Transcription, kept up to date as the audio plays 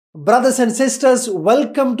Brothers and sisters,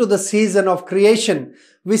 welcome to the season of creation.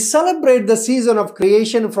 We celebrate the season of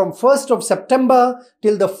creation from 1st of September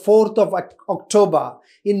till the 4th of October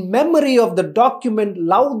in memory of the document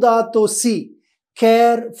Laudato Si,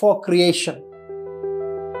 Care for Creation.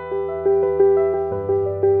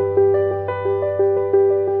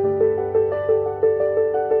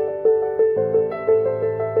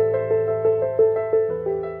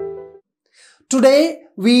 Today,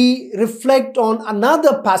 we reflect on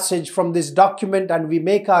another passage from this document and we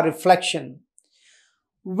make our reflection.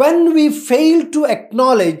 When we fail to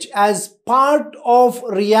acknowledge as part of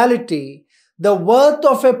reality the worth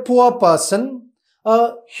of a poor person,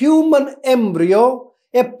 a human embryo,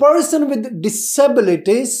 a person with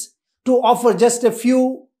disabilities, to offer just a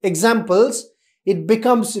few examples, it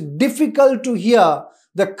becomes difficult to hear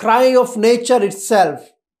the cry of nature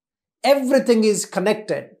itself. Everything is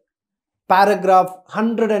connected. Paragraph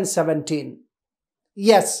 117.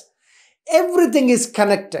 Yes, everything is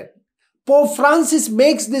connected. Pope Francis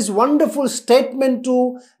makes this wonderful statement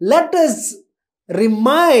to let us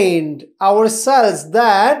remind ourselves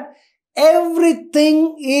that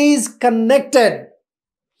everything is connected.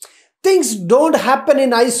 Things don't happen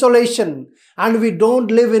in isolation and we don't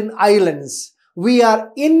live in islands. We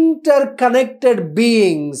are interconnected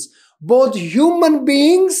beings, both human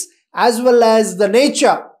beings as well as the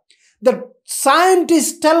nature. The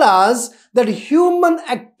scientists tell us that human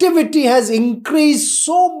activity has increased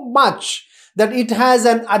so much that it has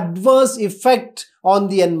an adverse effect on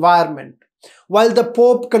the environment. While the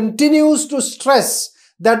Pope continues to stress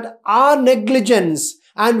that our negligence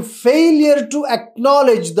and failure to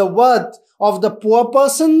acknowledge the worth of the poor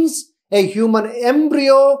persons, a human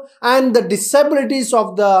embryo, and the disabilities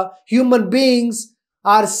of the human beings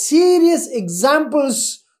are serious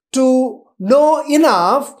examples to know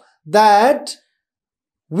enough that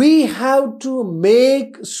we have to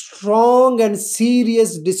make strong and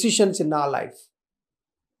serious decisions in our life.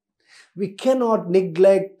 We cannot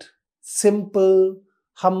neglect simple,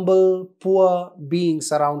 humble, poor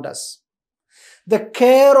beings around us. The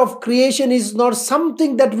care of creation is not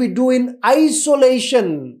something that we do in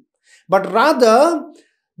isolation, but rather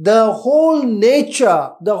the whole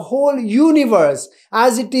nature, the whole universe,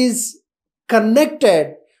 as it is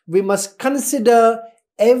connected, we must consider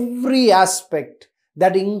every aspect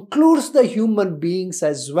that includes the human beings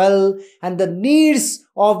as well and the needs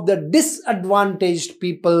of the disadvantaged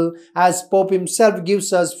people, as Pope himself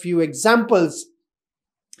gives us few examples.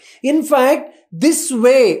 In fact, this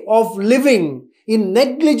way of living in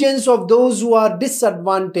negligence of those who are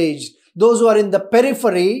disadvantaged, those who are in the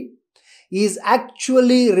periphery, is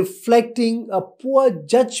actually reflecting a poor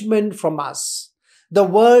judgment from us. The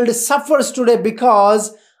world suffers today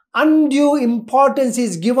because undue importance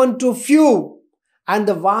is given to few and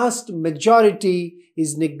the vast majority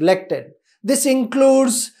is neglected. This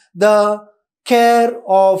includes the care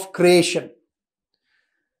of creation.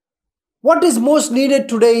 What is most needed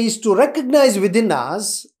today is to recognize within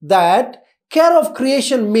us that care of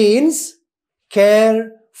creation means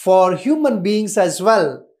care for human beings as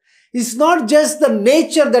well. It's not just the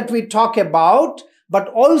nature that we talk about, but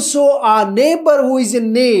also our neighbor who is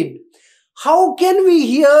in need. How can we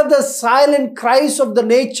hear the silent cries of the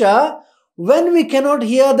nature when we cannot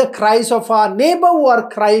hear the cries of our neighbor who are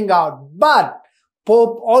crying out? But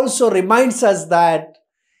Pope also reminds us that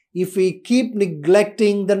if we keep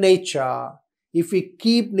neglecting the nature, if we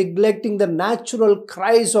keep neglecting the natural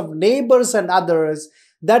cries of neighbors and others,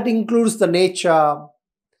 that includes the nature,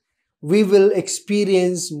 we will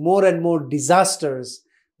experience more and more disasters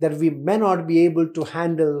that we may not be able to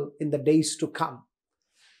handle in the days to come.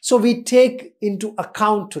 So we take into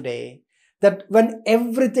account today that when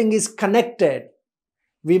everything is connected,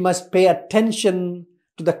 we must pay attention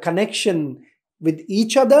to the connection with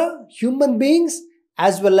each other, human beings,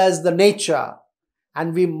 as well as the nature.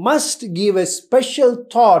 And we must give a special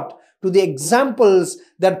thought to the examples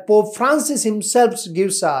that Pope Francis himself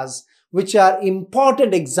gives us, which are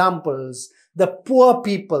important examples: the poor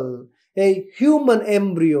people, a human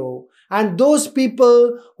embryo, and those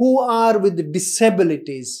people who are with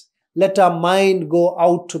disabilities. Let our mind go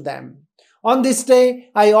out to them. On this day,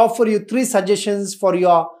 I offer you 3 suggestions for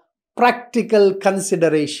your practical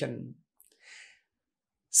consideration.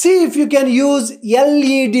 See if you can use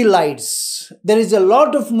LED lights. There is a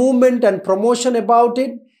lot of movement and promotion about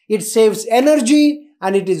it. It saves energy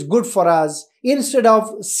and it is good for us instead of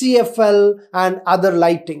CFL and other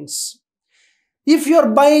lightings. If you're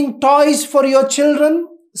buying toys for your children,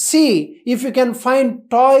 see if you can find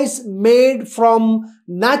toys made from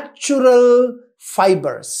natural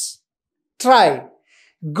fibers. Try.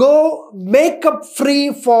 Go makeup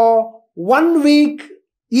free for 1 week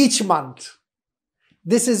each month.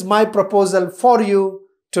 This is my proposal for you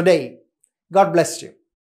today. God bless you.